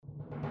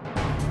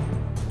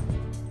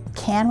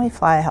Can we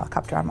fly a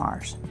helicopter on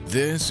Mars?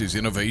 This is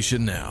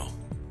Innovation Now,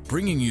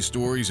 bringing you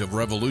stories of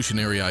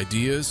revolutionary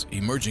ideas,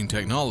 emerging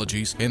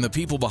technologies, and the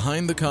people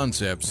behind the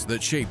concepts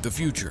that shape the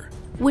future.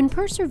 When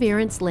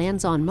Perseverance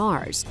lands on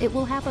Mars, it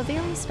will have a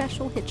very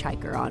special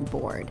hitchhiker on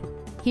board.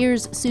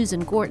 Here's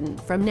Susan Gorton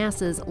from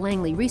NASA's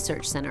Langley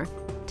Research Center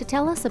to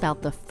tell us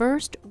about the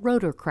first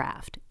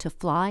rotorcraft to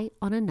fly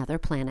on another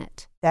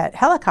planet. That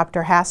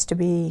helicopter has to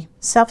be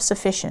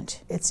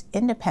self-sufficient. It's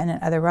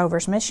independent of the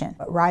rover's mission.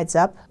 It rides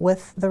up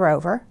with the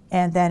rover,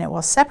 and then it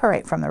will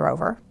separate from the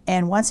rover.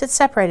 And once it's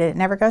separated, it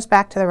never goes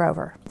back to the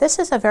rover. This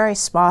is a very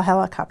small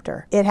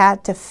helicopter. It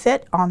had to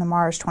fit on the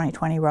Mars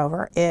 2020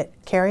 rover. It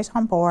carries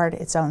on board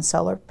its own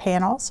solar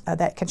panels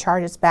that can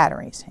charge its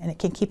batteries, and it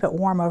can keep it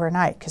warm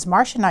overnight, because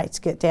Martian nights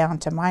get down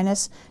to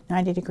minus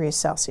 90 degrees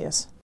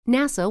Celsius.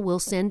 NASA will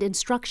send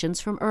instructions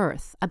from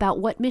Earth about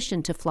what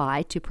mission to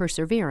fly to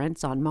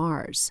Perseverance on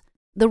Mars.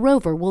 The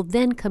rover will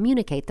then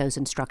communicate those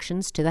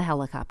instructions to the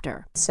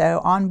helicopter. So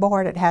on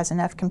board, it has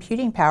enough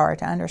computing power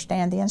to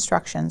understand the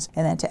instructions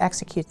and then to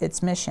execute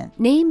its mission.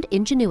 Named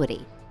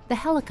Ingenuity, the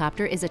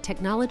helicopter is a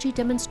technology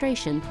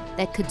demonstration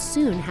that could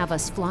soon have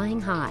us flying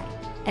high,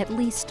 at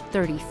least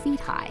 30 feet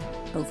high,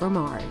 over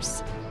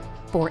Mars.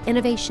 For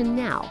Innovation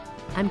Now,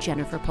 I'm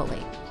Jennifer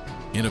Pulley.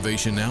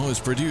 Innovation Now is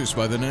produced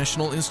by the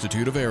National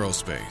Institute of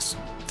Aerospace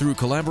through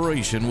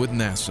collaboration with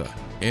NASA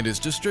and is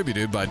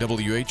distributed by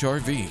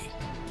WHRV.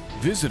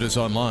 Visit us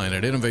online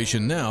at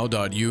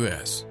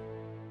innovationnow.us.